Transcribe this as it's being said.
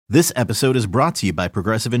This episode is brought to you by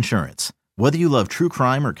Progressive Insurance. Whether you love true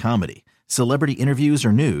crime or comedy, celebrity interviews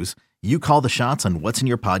or news, you call the shots on what's in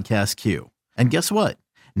your podcast queue. And guess what?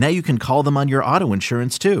 Now you can call them on your auto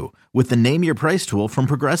insurance too with the Name Your Price tool from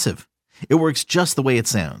Progressive. It works just the way it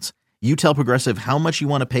sounds. You tell Progressive how much you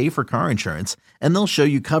want to pay for car insurance, and they'll show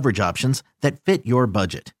you coverage options that fit your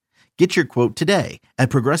budget. Get your quote today at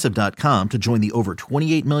Progressive.com to join the over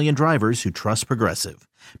 28 million drivers who trust Progressive.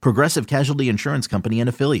 Progressive Casualty Insurance Company and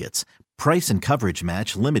Affiliates. Price and coverage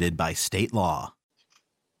match limited by state law.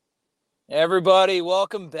 Everybody,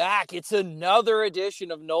 welcome back. It's another edition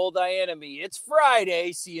of Noel Dianemy. It's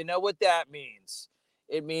Friday, so you know what that means.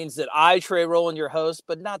 It means that I, Trey Rowland, your host,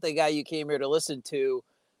 but not the guy you came here to listen to,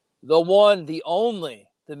 the one, the only,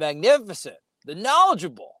 the magnificent, the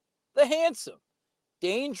knowledgeable, the handsome,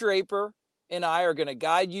 Dane Draper, and I are going to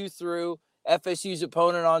guide you through FSU's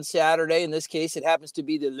opponent on Saturday. In this case, it happens to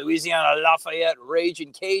be the Louisiana Lafayette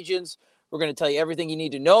Raging Cajuns. We're going to tell you everything you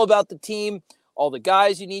need to know about the team, all the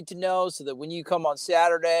guys you need to know, so that when you come on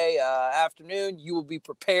Saturday afternoon, you will be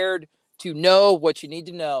prepared to know what you need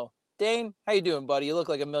to know. Dane, how you doing, buddy? You look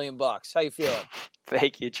like $1 million. How you feeling?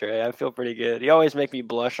 Thank you, Trey. I feel pretty good. You always make me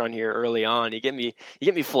blush on here early on. You get me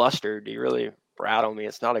flustered. You really rattle me.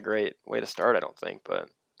 It's not a great way to start, I don't think, but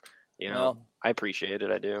I appreciate it.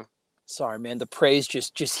 I do. Sorry, man. The praise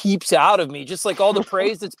just heaps out of me, just like all the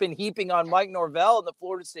praise that's been heaping on Mike Norvell and the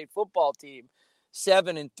Florida State football team.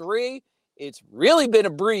 7-3. It's really been a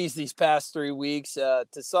breeze these past 3 weeks to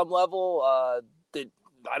some level. That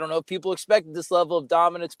I don't know if people expected this level of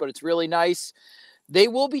dominance, but it's really nice. They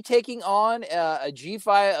will be taking on a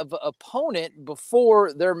G5 opponent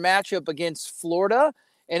before their matchup against Florida.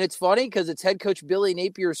 And it's funny because it's head coach Billy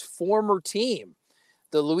Napier's former team,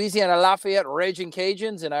 the Louisiana Lafayette Raging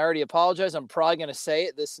Cajuns. And I already apologize. I'm probably going to say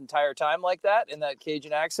it this entire time like that in that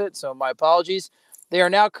Cajun accent. So my apologies. They are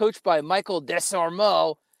now coached by Michael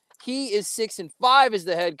Desormeaux. He is 6-5 as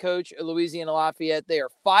the head coach at Louisiana Lafayette. They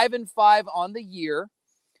are 5-5 on the year.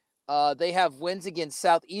 They have wins against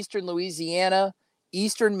Southeastern Louisiana,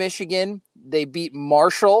 Eastern Michigan. They beat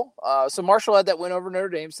Marshall. So Marshall had that win over Notre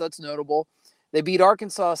Dame, so that's notable. They beat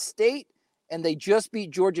Arkansas State, and they just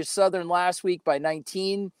beat Georgia Southern last week by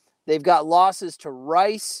 19. They've got losses to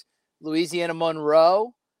Rice, Louisiana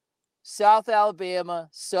Monroe, South Alabama,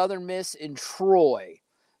 Southern Miss, and Troy.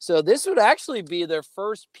 So this would actually be their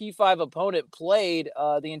first P5 opponent played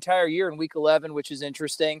the entire year in Week 11, which is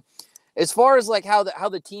interesting. As far as like how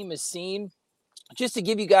the team is seen, just to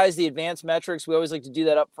give you guys the advanced metrics, we always like to do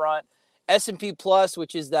that up front. S&P Plus,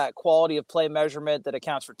 which is that quality of play measurement that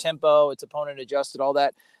accounts for tempo, it's opponent adjusted, all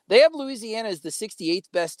that. They have Louisiana as the 68th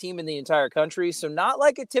best team in the entire country. So not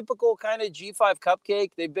like a typical kind of G5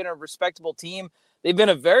 cupcake. They've been a respectable team. They've been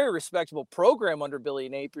a very respectable program under Billy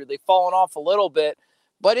Napier. They've fallen off a little bit,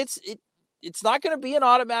 but it's not going to be an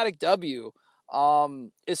automatic W.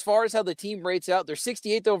 As far as how the team rates out, they're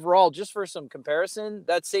 68th overall. Just for some comparison,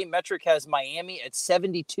 that same metric has Miami at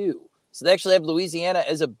 72. So they actually have Louisiana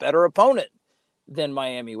as a better opponent than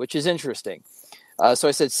Miami, which is interesting. So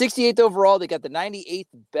I said 68th overall. They got the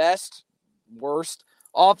 98th worst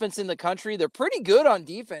offense in the country. They're pretty good on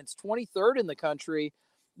defense, 23rd in the country,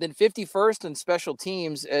 then 51st in special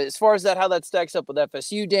teams. As far as how that stacks up with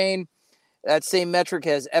FSU, Dane, that same metric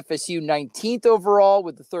has FSU 19th overall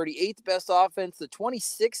with the 38th best offense, the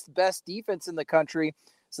 26th best defense in the country.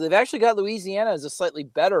 So they've actually got Louisiana as a slightly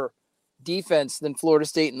better defense than Florida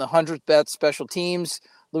State in the 100th best special teams.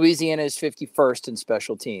 Louisiana is 51st in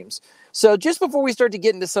special teams. So just before we start to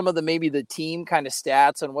get into some of the team kind of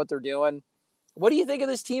stats on what they're doing, what do you think of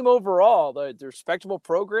this team overall? They're a respectable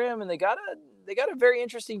program, and they got a very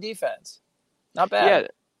interesting defense. Not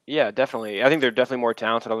bad. Yeah, definitely. I think they're definitely more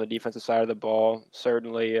talented on the defensive side of the ball.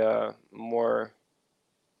 Certainly more,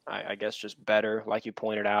 I guess, just better, like you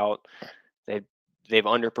pointed out. They've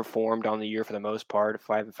underperformed on the year for the most part, a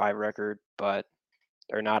 5-5 record, but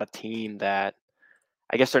they're not a team that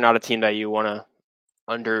you want to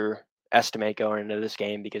underestimate going into this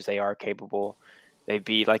game because they are capable. They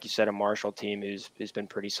beat, like you said, a Marshall team who's been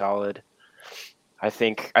pretty solid. I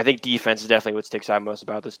think defense is definitely what sticks out most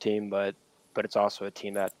about this team, but it's also a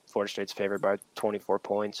team that Florida State's favored by 24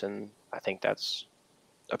 points, and I think that's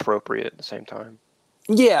appropriate at the same time.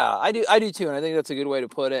 Yeah, I do too, and I think that's a good way to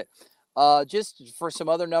put it. Just for some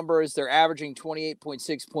other numbers, they're averaging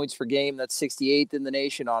 28.6 points per game. That's 68th in the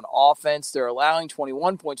nation on offense. They're allowing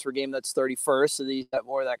 21 points per game. That's 31st. So these have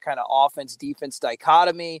more of that kind of offense-defense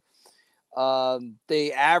dichotomy.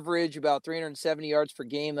 They average about 370 yards per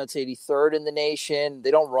game. That's 83rd in the nation.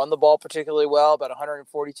 They don't run the ball particularly well, about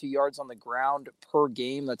 142 yards on the ground per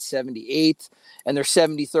game. That's 78th. And they're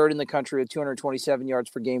 73rd in the country with 227 yards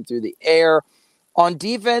per game through the air. On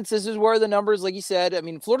defense, this is where the numbers, like you said, I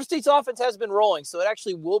mean, Florida State's offense has been rolling, so it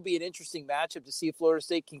actually will be an interesting matchup to see if Florida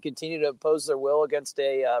State can continue to impose their will against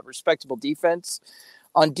a respectable defense.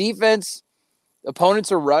 On defense,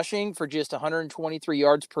 opponents are rushing for just 123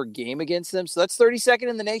 yards per game against them, so that's 32nd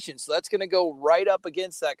in the nation. So that's going to go right up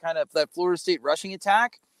against that Florida State rushing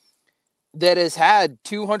attack that has had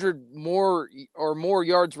 200 more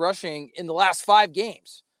yards rushing in the last 5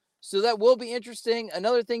 games. So that will be interesting.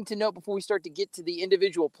 Another thing to note before we start to get to the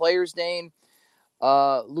individual players' name,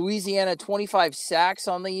 Louisiana, 25 sacks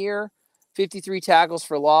on the year, 53 tackles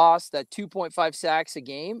for loss. That 2.5 sacks a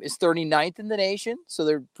game is 39th in the nation. So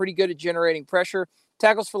they're pretty good at generating pressure.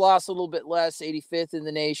 Tackles for loss a little bit less, 85th in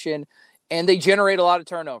the nation. And they generate a lot of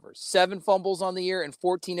turnovers. 7 fumbles on the year and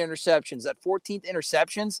 14 interceptions. That 14th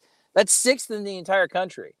interceptions, that's 6th in the entire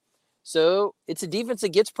country. So it's a defense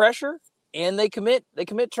that gets pressure. And they commit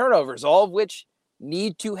turnovers, all of which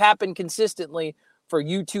need to happen consistently for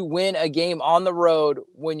you to win a game on the road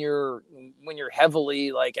when you're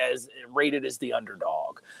heavily as rated as the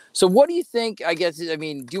underdog. So what do you think? Do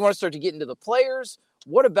you want to start to get into the players?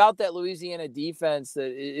 What about that Louisiana defense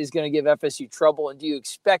that is going to give FSU trouble, and do you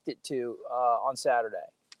expect it to on Saturday?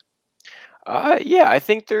 Yeah, I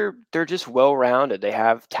think they're just well-rounded. They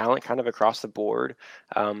have talent kind of across the board.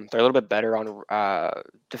 They're a little bit better on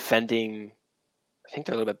defending. I think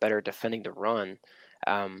they're a little bit better at defending the run.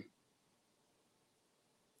 I'd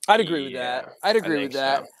agree with that.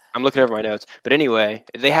 So. I'm looking over my notes. But anyway,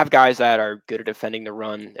 they have guys that are good at defending the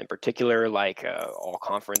run in particular, like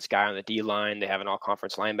all-conference guy on the D-line. They have an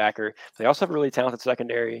all-conference linebacker. They also have a really talented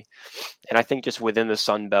secondary. And I think just within the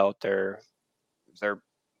Sun Belt, they're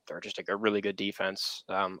just a really good defense.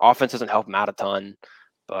 Offense doesn't help them out a ton,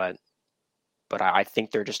 but I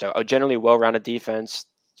think they're just a generally well-rounded defense.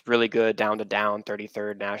 It's really good down to down,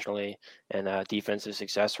 33rd nationally, and defensive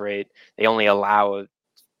success rate. They only allow a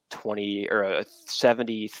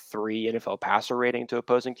 73 NFL passer rating to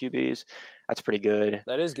opposing QBs. That's pretty good.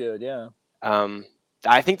 That is good, yeah.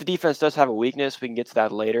 I think the defense does have a weakness. We can get to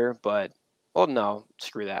that later, but well, no,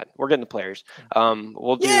 screw that. We're getting the players. Screw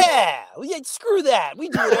that. We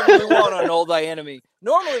do whatever we want on Old Thy Enemy.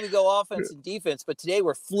 Normally we go offense and defense, but today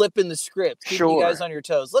we're flipping the script, keeping you guys on your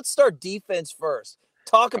toes. Let's start defense first.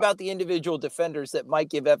 Talk about the individual defenders that might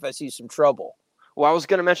give FSU some trouble. Well, I was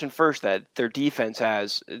going to mention first that their defense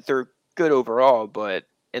they're good overall, but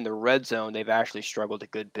in the red zone, they've actually struggled a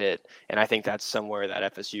good bit. And I think that's somewhere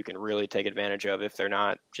that FSU can really take advantage of if they're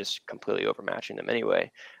not just completely overmatching them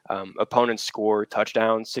anyway. Opponents score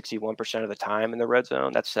touchdowns 61% of the time in the red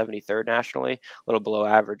zone. That's 73rd nationally, a little below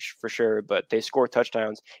average for sure, but they score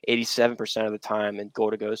touchdowns 87% of the time in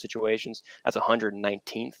goal-to-go situations. That's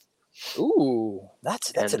 119th. Ooh,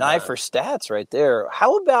 that's an eye for stats right there.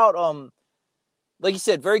 How about like you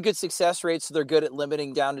said, very good success rates, so they're good at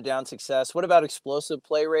limiting down-to-down success. What about explosive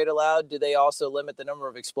play rate allowed? Do they also limit the number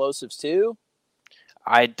of explosives too?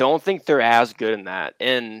 I don't think they're as good in that,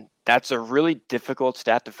 and that's a really difficult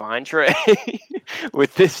stat to find, Trey,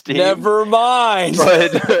 with this team. Never mind.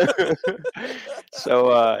 But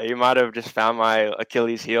so you might have just found my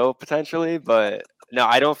Achilles heel potentially, but no,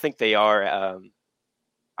 I don't think they are.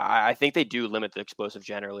 I think they do limit the explosive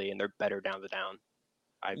generally, and they're better down the down.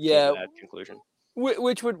 I came to that conclusion.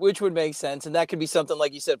 Which would make sense, and that could be something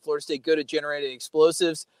like you said. Florida State good at generating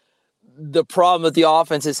explosives. The problem that the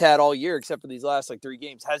offense has had all year, except for these last 3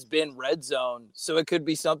 games, has been red zone. So it could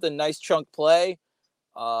be something nice chunk play.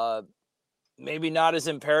 Maybe not as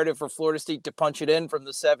imperative for Florida State to punch it in from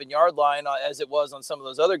the 7-yard line as it was on some of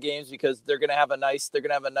those other games, because they're gonna have a nice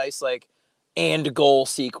and goal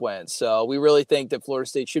sequence. So we really think that Florida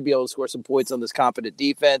State should be able to score some points on this competent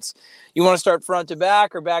defense. You want to start front to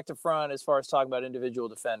back or back to front as far as talking about individual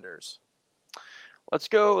defenders? Let's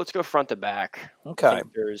go front to back. Okay. I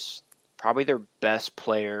think there's probably their best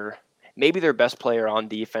player, maybe their best player on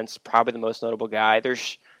defense, probably the most notable guy.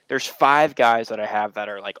 There's 5 guys that I have that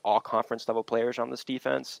are all conference level players on this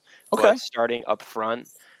defense. Okay. But starting up front,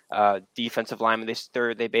 defensive lineman,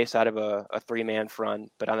 they base out of a 3-man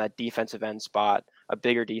front, but on that defensive end spot, a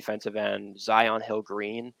bigger defensive end, Zion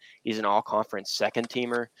Hill-Green. He's an all-conference second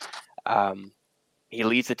teamer. He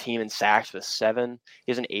leads the team in sacks with 7.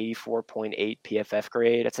 He has an 84.8 PFF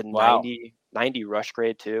grade. That's a 90 rush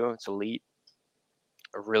grade too. It's elite.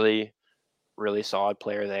 A really, really solid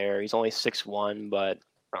player there. He's only 6'1", but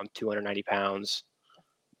around 290 pounds.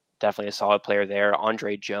 definitely a solid player there.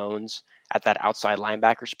 Andre Jones at that outside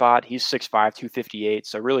linebacker spot. He's 6'5", 258,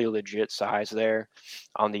 so really legit size there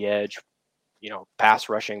on the edge. Pass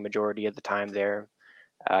rushing majority of the time there.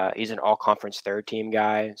 He's an all-conference third-team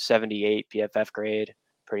guy, 78 PFF grade,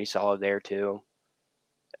 pretty solid there too.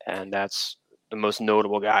 And that's the most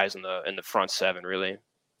notable guys in the front seven, really.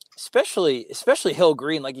 Especially Hill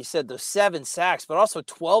Green, like you said, those 7 sacks, but also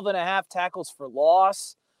 12.5 tackles for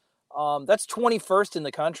loss. That's 21st in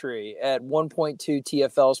the country at 1.2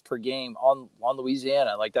 TFLs per game on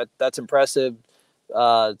Louisiana. Like that's impressive.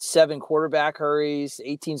 7 quarterback hurries,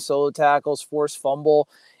 18 solo tackles, forced fumble.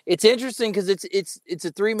 It's interesting because it's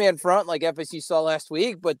a 3-man front like FSU saw last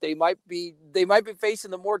week, but they might be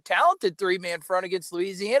facing the more talented 3-man front against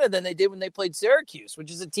Louisiana than they did when they played Syracuse,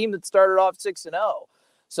 which is a team that started off 6-0.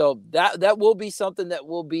 So that will be something that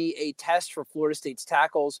will be a test for Florida State's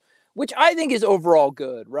tackles, which I think is overall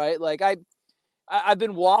good, right? Like I've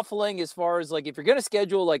been waffling as far as like if you're going to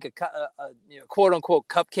schedule like a quote unquote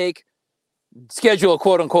cupcake, schedule a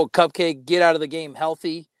quote unquote cupcake, get out of the game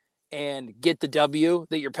healthy and get the W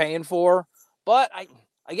that you're paying for. But I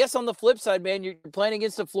guess on the flip side, man, you're playing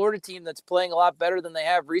against a Florida team that's playing a lot better than they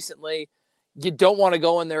have recently. You don't want to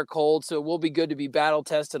go in there cold, so it will be good to be battle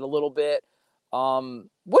tested a little bit.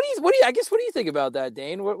 What do you think about that,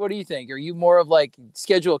 Dane? What do you think? Are you more of like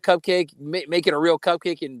schedule a cupcake, make it a real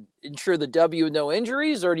cupcake and ensure the W with no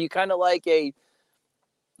injuries? Or do you kind of like a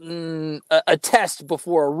test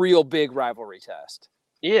before a real big rivalry test?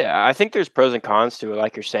 Yeah, I think there's pros and cons to it,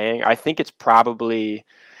 like you're saying. I think it's probably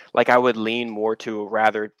like I would lean more to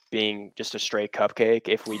rather being just a straight cupcake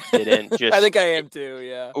if we didn't just. I think I am too.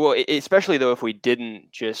 Yeah. Well, especially though if we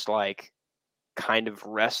didn't just like kind of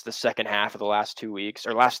rest the second half of the last 2 weeks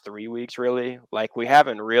or last 3 weeks, really. Like we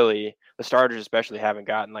haven't really, the starters especially haven't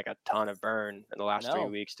gotten like a ton of burn in the last 3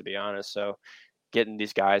 weeks, to be honest. So getting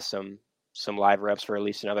these guys some live reps for at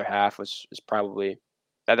least another half is probably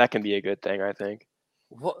that can be a good thing, I think.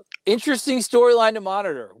 Well, interesting storyline to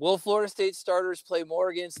monitor. Will Florida State starters play more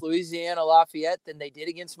against Louisiana Lafayette than they did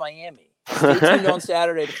against Miami? Stay tuned on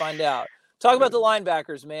Saturday to find out. Talk about the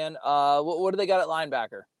linebackers, man. What do they got at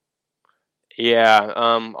linebacker? Yeah,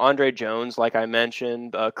 Andre Jones, like I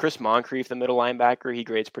mentioned. Chris Moncrief, the middle linebacker, he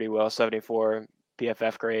grades pretty well, 74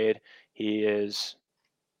 PFF grade. He is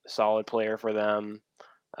a solid player for them.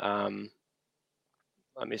 Let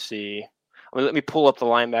me see. Let me pull up the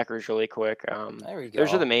linebackers really quick. There we go.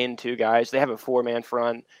 Those are the main 2 guys. They have a 4-man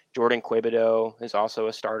front. Jordan Quibido is also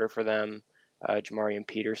a starter for them. Jamarian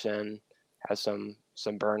Peterson has some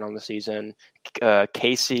burn on the season.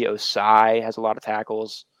 Casey Osai has a lot of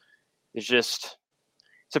tackles. It's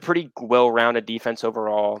a pretty well-rounded defense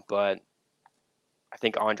overall, but I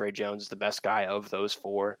think Andre Jones is the best guy of those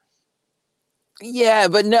 4. Yeah,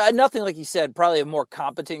 but nothing like you said. Probably a more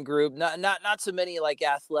competent group. Not so many like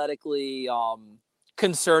athletically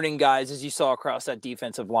concerning guys as you saw across that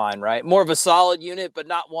defensive line. Right, more of a solid unit, but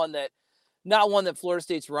not one that Florida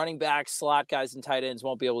State's running backs, slot guys, and tight ends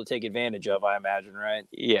won't be able to take advantage of. I imagine, right?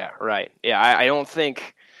 Yeah, right. Yeah, I don't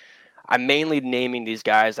think. I'm mainly naming these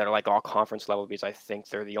guys that are like all conference level because I think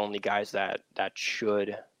they're the only guys that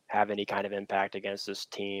should have any kind of impact against this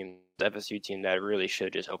team, the FSU team that really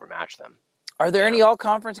should just overmatch them. Are there any all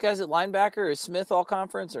conference guys at linebacker? Is Smith all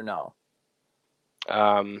conference or no?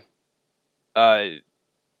 There's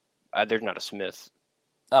not a Smith.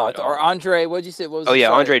 Or Andre, what'd you say? What was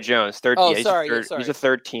Andre Jones. Sorry. He's a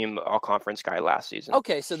third team all conference guy last season.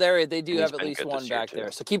 Okay, so they do have at least one back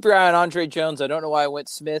there. So keep your eye on Andre Jones. I don't know why I went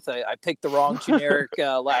Smith. I picked the wrong generic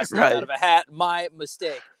last night out of a hat. My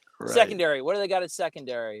mistake. Right. Secondary. What do they got at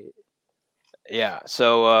secondary? Yeah.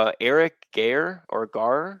 So Eric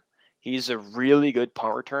Gar, he's a really good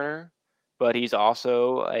punt returner, but he's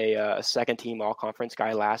also a second team all conference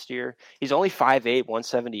guy last year. He's only 5'8",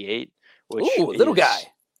 178, which little guy.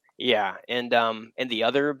 Yeah, and the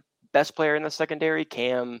other best player in the secondary,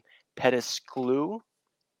 Cam Pettisclew.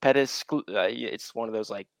 It's one of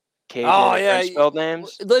those like Cajun spelled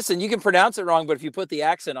names. Listen, you can pronounce it wrong, but if you put the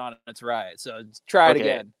accent on it, it's right. So try it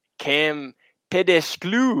again. Cam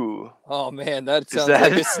Pettisclew. Oh man, that sounds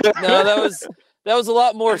that was a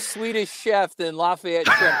lot more Swedish chef than Lafayette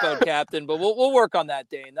shrimp boat captain, but we'll work on that,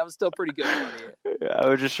 Dane. That was still pretty good for you. Yeah, I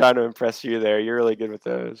was just trying to impress you there. You're really good with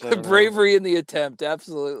those. Bravery in the attempt,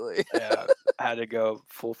 absolutely. Yeah, I had to go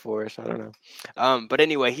full force. I don't know. But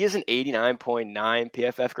anyway, he has an 89.9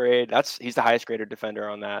 PFF grade. He's the highest graded defender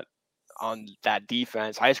on that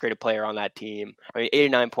defense, highest graded player on that team. I mean,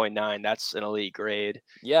 89.9, that's an elite grade.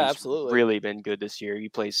 Yeah, He's absolutely. Really been good this year. He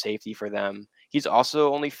plays safety for them. He's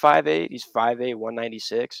also only 5'8". He's 5'8",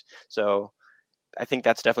 196. So I think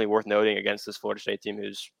that's definitely worth noting against this Florida State team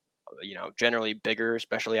who's generally bigger,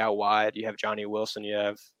 especially out wide. You have Johnny Wilson, you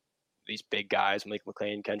have these big guys, Malik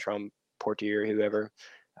McLean, Kentron Portier, whoever.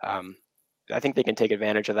 I think they can take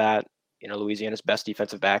advantage of that. Louisiana's best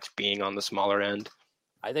defensive backs being on the smaller end.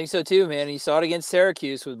 I think so too, man. You saw it against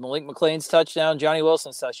Syracuse with Malik McLean's touchdown, Johnny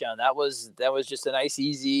Wilson's touchdown. That was just a nice,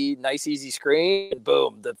 easy screen.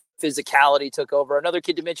 Boom, the physicality took over. Another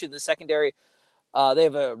kid to mention in the secondary. They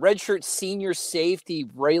have a redshirt senior safety,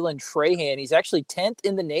 Braylon Trahan. He's actually 10th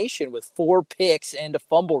in the nation with 4 picks and a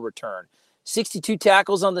fumble return. 62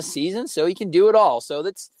 tackles on the season, so he can do it all. So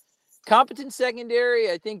that's competent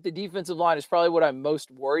secondary. I think the defensive line is probably what I'm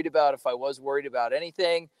most worried about if I was worried about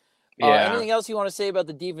anything. Yeah. Anything else you want to say about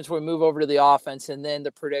the defense before we move over to the offense, and then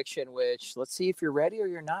the prediction, which let's see if you're ready or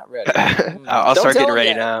you're not ready. I'll start getting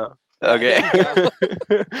ready now. Okay.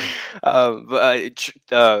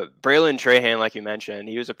 Braylon Trahan, like you mentioned,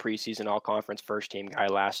 he was a preseason all-conference first-team guy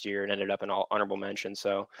last year and ended up in all honorable mention.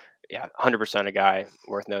 So, yeah, 100% a guy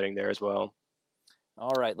worth noting there as well.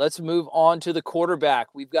 All right, let's move on to the quarterback.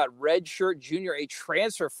 We've got redshirt junior, a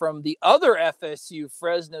transfer from the other FSU,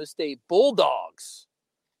 Fresno State Bulldogs,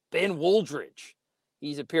 Ben Wooldridge.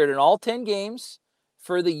 He's appeared in all 10 games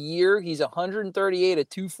for the year. He's 138 at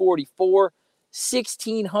 244,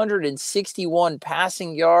 1,661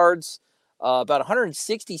 passing yards, about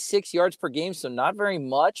 166 yards per game, so not very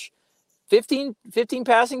much. 15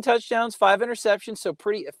 passing touchdowns, 5 interceptions, so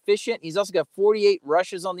pretty efficient. He's also got 48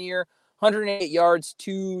 rushes on the year, 108 yards,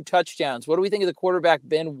 2 touchdowns. What do we think of the quarterback,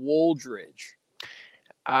 Ben Wooldridge?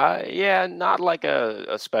 Yeah, not like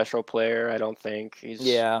a special player, I don't think. He's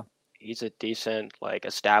a decent,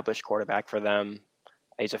 established quarterback for them.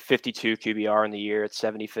 He's a 52 QBR in the year. It's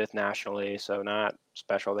 75th nationally, so not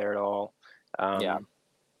special there at all. I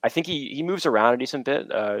think he moves around a decent bit.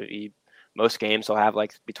 Most games he'll have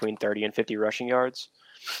between 30 and 50 rushing yards.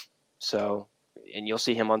 So, and you'll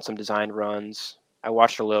see him on some designed runs. I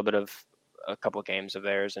watched a little bit of a couple of games of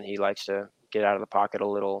theirs, and he likes to get out of the pocket a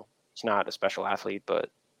little. He's not a special athlete, but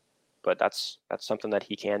that's something that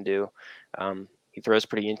he can do. He throws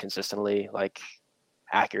pretty inconsistently,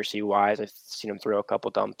 accuracy wise. I've seen him throw a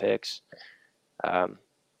couple dumb picks.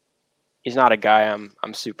 He's not a guy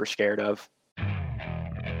I'm super scared of.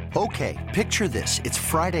 Okay, picture this. It's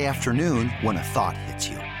Friday afternoon when a thought hits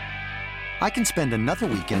you. I can spend another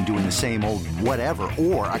weekend doing the same old whatever,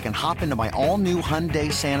 or I can hop into my all-new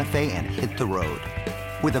Hyundai Santa Fe and hit the road.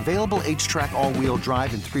 With available H-Track all-wheel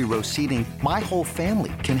drive and 3-row seating, my whole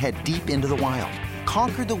family can head deep into the wild.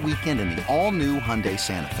 Conquer the weekend in the all-new Hyundai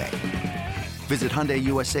Santa Fe. Visit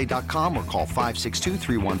HyundaiUSA.com or call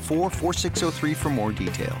 562-314-4603 for more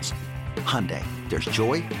details. Hyundai, there's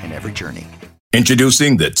joy in every journey.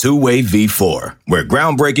 Introducing the Two-Way V4, where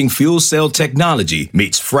groundbreaking fuel cell technology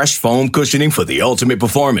meets fresh foam cushioning for the ultimate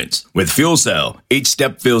performance. With fuel cell, each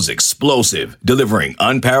step feels explosive, delivering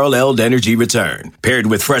unparalleled energy return. Paired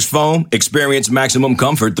with fresh foam, experience maximum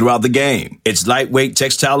comfort throughout the game. Its lightweight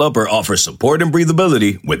textile upper offers support and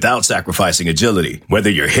breathability without sacrificing agility.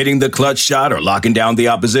 Whether you're hitting the clutch shot or locking down the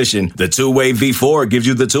opposition, the Two-Way V4 gives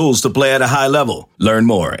you the tools to play at a high level. Learn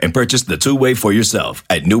more and purchase the Two-Way for yourself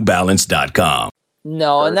at NewBalance.com.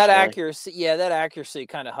 No, and that accuracy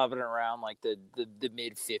kind of hovering around the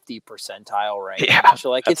mid 50 percentile range. Yeah,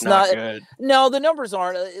 so it's not good. No, the numbers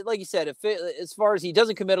aren't like you said. As far as he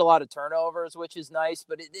doesn't commit a lot of turnovers, which is nice,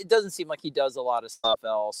 but it doesn't seem like he does a lot of stuff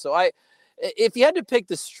else. So if you had to pick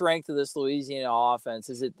the strength of this Louisiana offense,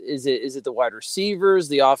 is it the wide receivers,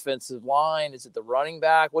 the offensive line, is it the running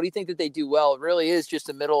back? What do you think that they do well? It really is just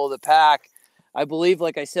the middle of the pack. I believe,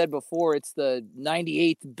 like I said before, it's the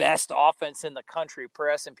 98th best offense in the country per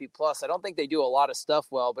S&P Plus. I don't think they do a lot of stuff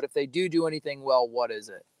well, but if they do anything well, what is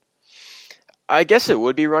it? I guess it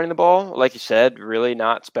would be running the ball. Like you said, really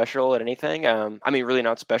not special at anything. Really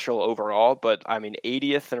not special overall, but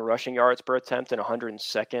 80th in rushing yards per attempt and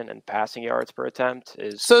 102nd in passing yards per attempt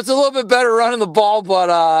is. So it's a little bit better running the ball, but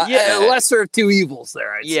lesser of two evils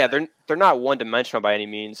there. I'd say. They're not one-dimensional by any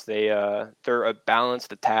means. They're a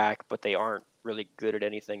balanced attack, but they aren't really good at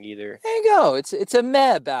anything either. There you go. It's a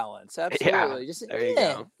meh balance. Absolutely. Yeah, there you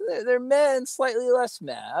go. They're meh and slightly less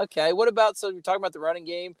meh. Okay. What about, so you're talking about the running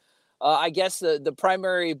game. I guess the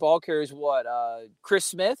primary ball carrier is what? Chris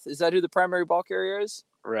Smith? Is that who the primary ball carrier is?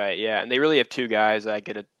 Right, yeah. And they really have two guys that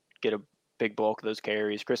get a big bulk of those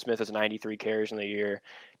carries. Chris Smith has 93 carries in the year.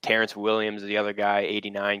 Terrence Williams is the other guy,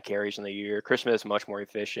 89 carries in the year. Chris Smith is much more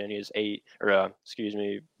efficient. He has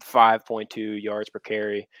 5.2 yards per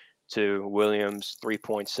carry to Williams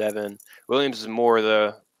 3.7. Williams is more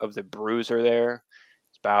of the bruiser there.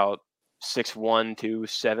 It's about 6'1",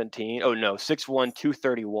 217. Oh no, 6'1",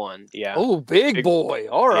 231. Yeah. Oh, big boy.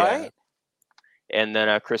 All right. And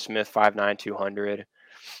then Chris Smith, 5'9", 200.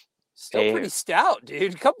 Still pretty stout,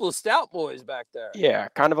 dude. A couple of stout boys back there. Yeah,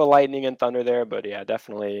 kind of a lightning and thunder there, but yeah,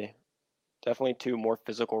 definitely two more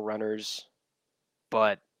physical runners,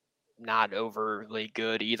 but not overly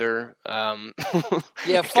good either.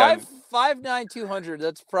 Yeah, 5'9", 200.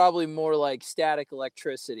 That's probably more like static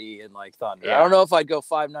electricity and like thunder. Yeah. I don't know if I'd go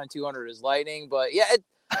 5'9", 200 as lightning, but yeah.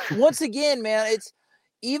 Once again, man, it's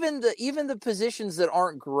even the positions that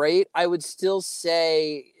aren't great. I would still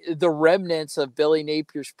say the remnants of Billy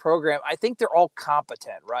Napier's program. I think they're all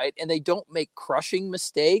competent, right? And they don't make crushing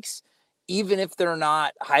mistakes, even if they're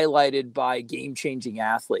not highlighted by game-changing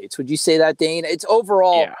athletes. Would you say that, Dane? It's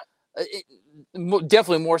overall. Yeah.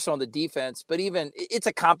 Definitely more so on the defense, but even it's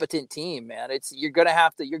a competent team, man.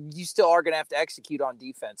 You still are gonna have to execute on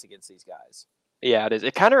defense against these guys. Yeah, it is.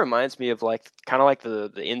 It kind of reminds me of the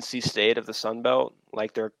NC State of the Sun Belt.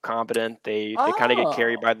 Like they're competent. They kind of get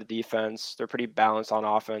carried by the defense. They're pretty balanced on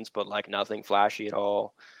offense, but like nothing flashy at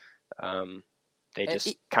all. They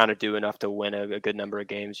just kind of do enough to win a good number of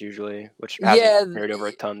games usually, which hasn't carried over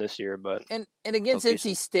a ton this year. But and against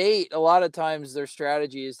NC State, a lot of times their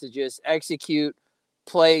strategy is to just execute,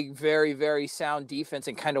 play very, very sound defense,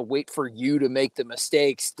 and kind of wait for you to make the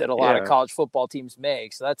mistakes that a lot of college football teams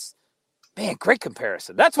make. So that's, man, great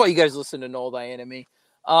comparison. That's why you guys listen to Noel Dianami.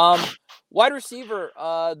 Wide receiver,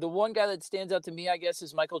 the one guy that stands out to me, I guess,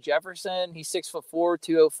 is Michael Jefferson. He's 6'4",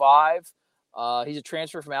 205. He's a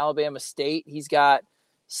transfer from Alabama State. He's got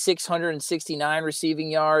 669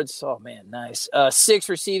 receiving yards. Oh man, nice. 6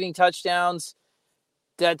 receiving touchdowns.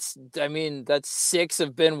 That's 6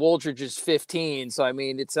 of Ben Woldridge's 15. So I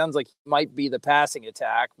mean, it sounds like he might be the passing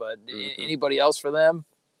attack, but anybody else for them?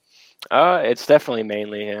 It's definitely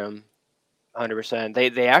mainly him.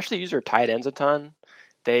 100%. They actually use their tight ends a ton.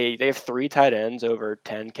 They have 3 tight ends over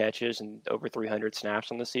 10 catches and over 300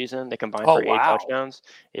 snaps on the season. They combine for 8 touchdowns.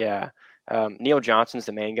 Yeah. Neil Johnson's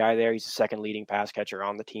the main guy there. He's the second leading pass catcher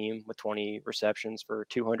on the team with 20 receptions for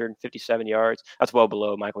 257 yards. That's well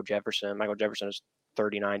below Michael Jefferson. Michael Jefferson has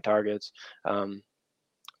 39 targets.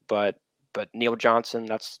 But Neil Johnson,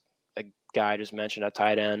 that's a guy I just mentioned at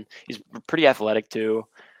tight end. He's pretty athletic too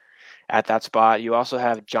at that spot. You also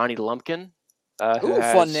have Johnny Lumpkin.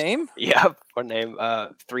 Fun name. Yeah, fun name.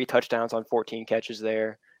 3 touchdowns on 14 catches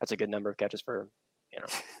there. That's a good number of catches for,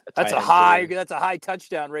 that's a high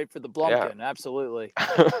touchdown rate for the Blumpkin. Yeah. Absolutely.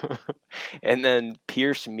 And then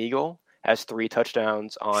Pierce Meagle has 3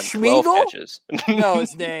 touchdowns on 12 catches. No,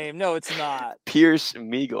 his name. No, it's not. Pierce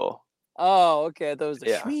Meagle. Oh, okay. That was the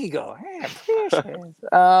Schmiegel.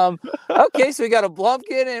 Okay, so we got a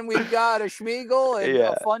Blumpkin and we've got a Schmiegel and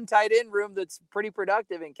a fun tight end room that's pretty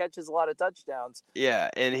productive and catches a lot of touchdowns.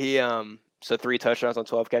 Yeah, and he so 3 touchdowns on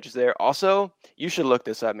 12 catches there. Also, you should look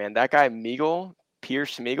this up, man. That guy Meagle,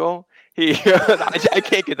 Pierce Meagle, I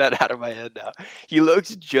can't get that out of my head now. He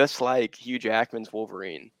looks just like Hugh Jackman's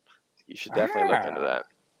Wolverine. You should definitely look into that.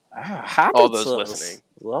 All those listening.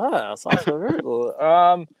 Wow, sounds very cool.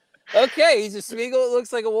 Okay, he's a Smeagol. It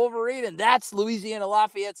looks like a Wolverine, and that's Louisiana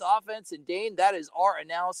Lafayette's offense. And Dane, that is our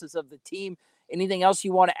analysis of the team. Anything else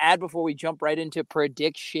you want to add before we jump right into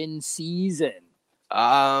prediction season?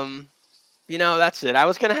 That's it. I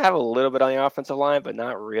was going to have a little bit on the offensive line, but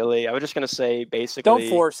not really. I was just going to say basically. Don't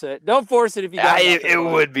force it. Don't force it if you got it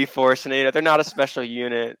would be forcing it. They're not a special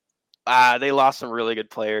unit. They lost some really good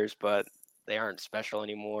players, but they aren't special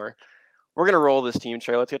anymore. We're going to roll this team,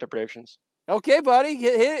 Trey. Let's get to predictions. Okay, buddy,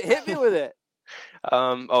 hit me with it.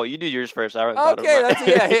 You do yours first. Okay,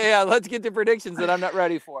 let's get to predictions that I'm not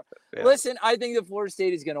ready for. Yeah. Listen, I think that Florida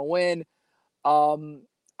State is going to win.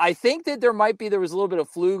 I think that there was a little bit of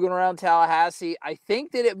flu going around Tallahassee. I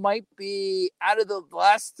think that it might be out of the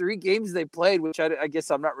last 3 games they played, which I guess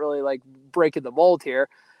I'm not really like breaking the mold here.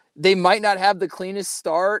 They might not have the cleanest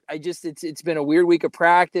start. It's been a weird week of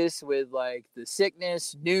practice with like the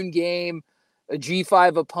sickness, noon game, a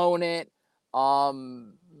G5 opponent. I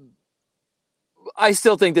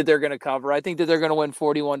still think that they're going to cover. I think that they're going to win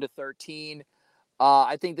 41-13.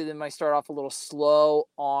 I think that they might start off a little slow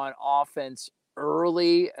on offense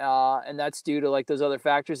early, and that's due to like those other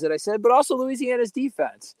factors that I said, but also Louisiana's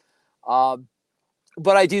defense.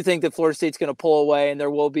 But I do think that Florida State's going to pull away, and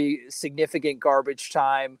there will be significant garbage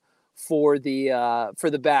time for the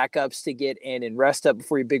backups to get in and rest up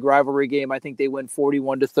before your big rivalry game. I think they win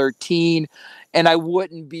 41-13, and I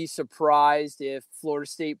wouldn't be surprised if Florida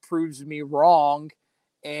State proves me wrong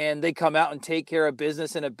and they come out and take care of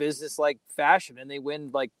business in a business-like fashion, and they win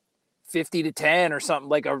like 50-10 or something,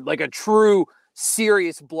 like a true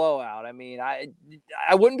serious blowout. I mean, I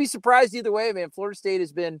wouldn't be surprised either way, man. Florida State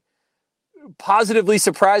has been positively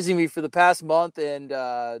surprising me for the past month, and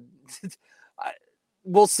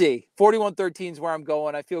we'll see. 41-13 is where I'm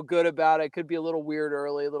going. I feel good about it. Could be a little weird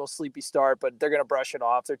early, a little sleepy start, but they're going to brush it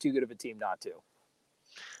off. They're too good of a team not to.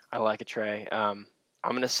 I like it, Trey.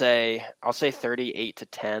 I'll say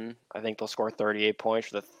 38-10. I think they'll score 38 points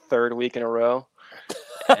for the third week in a row,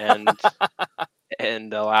 and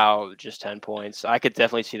allow just 10 points. I could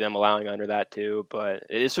definitely see them allowing under that too. But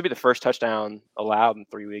this would be the first touchdown allowed in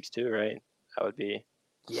 3 weeks too, right? That would be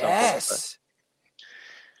yes.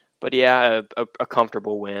 But yeah, a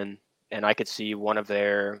comfortable win, and I could see one of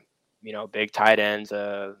their, big tight ends,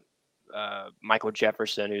 Michael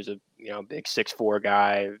Jefferson, who's a big 6'4"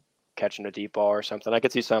 guy, catching a deep ball or something. I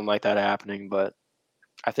could see something like that happening, but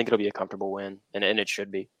I think it'll be a comfortable win, and it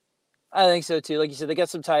should be. I think so too. Like you said, they got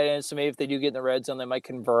some tight ends, so maybe if they do get in the red zone, they might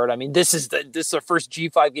convert. I mean, this is their first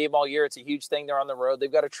G5 game all year. It's a huge thing. They're on the road.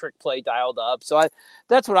 They've got a trick play dialed up. So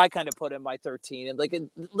that's what I kind of put in my 13, and like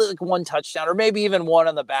one touchdown or maybe even one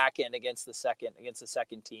on the back end against the second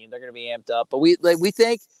team. They're going to be amped up. But we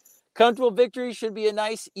think comfortable victory should be a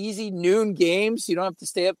nice, easy noon game, so you don't have to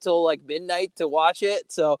stay up till like midnight to watch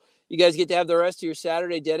it. So you guys get to have the rest of your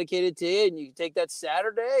Saturday dedicated to it, and you can take that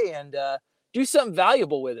Saturday and do something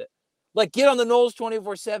valuable with it. Like get on the Noles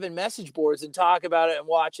 24/7 message boards and talk about it and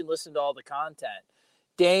watch and listen to all the content.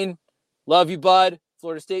 Dane, love you, bud.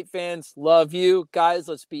 Florida State fans, love you. Guys,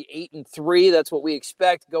 let's be 8-3. That's what we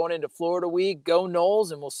expect going into Florida week. Go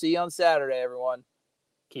Noles, and we'll see you on Saturday, everyone.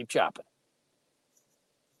 Keep chopping.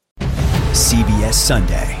 CBS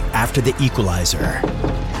Sunday, after the Equalizer.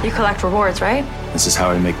 You collect rewards, right? This is how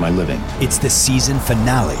I make my living. It's the season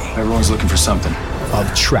finale. Everyone's looking for something.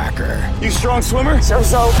 Of Tracker. You strong swimmer?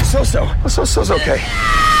 So-so. So-so's okay.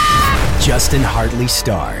 Justin Hartley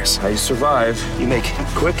stars. How you survive, you make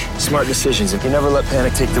quick, smart decisions, and you never let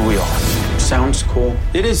panic take the wheel. Sounds cool.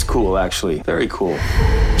 It is cool, actually. Very cool.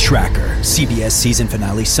 Tracker, CBS season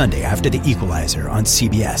finale Sunday after the Equalizer on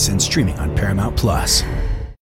CBS and streaming on Paramount+.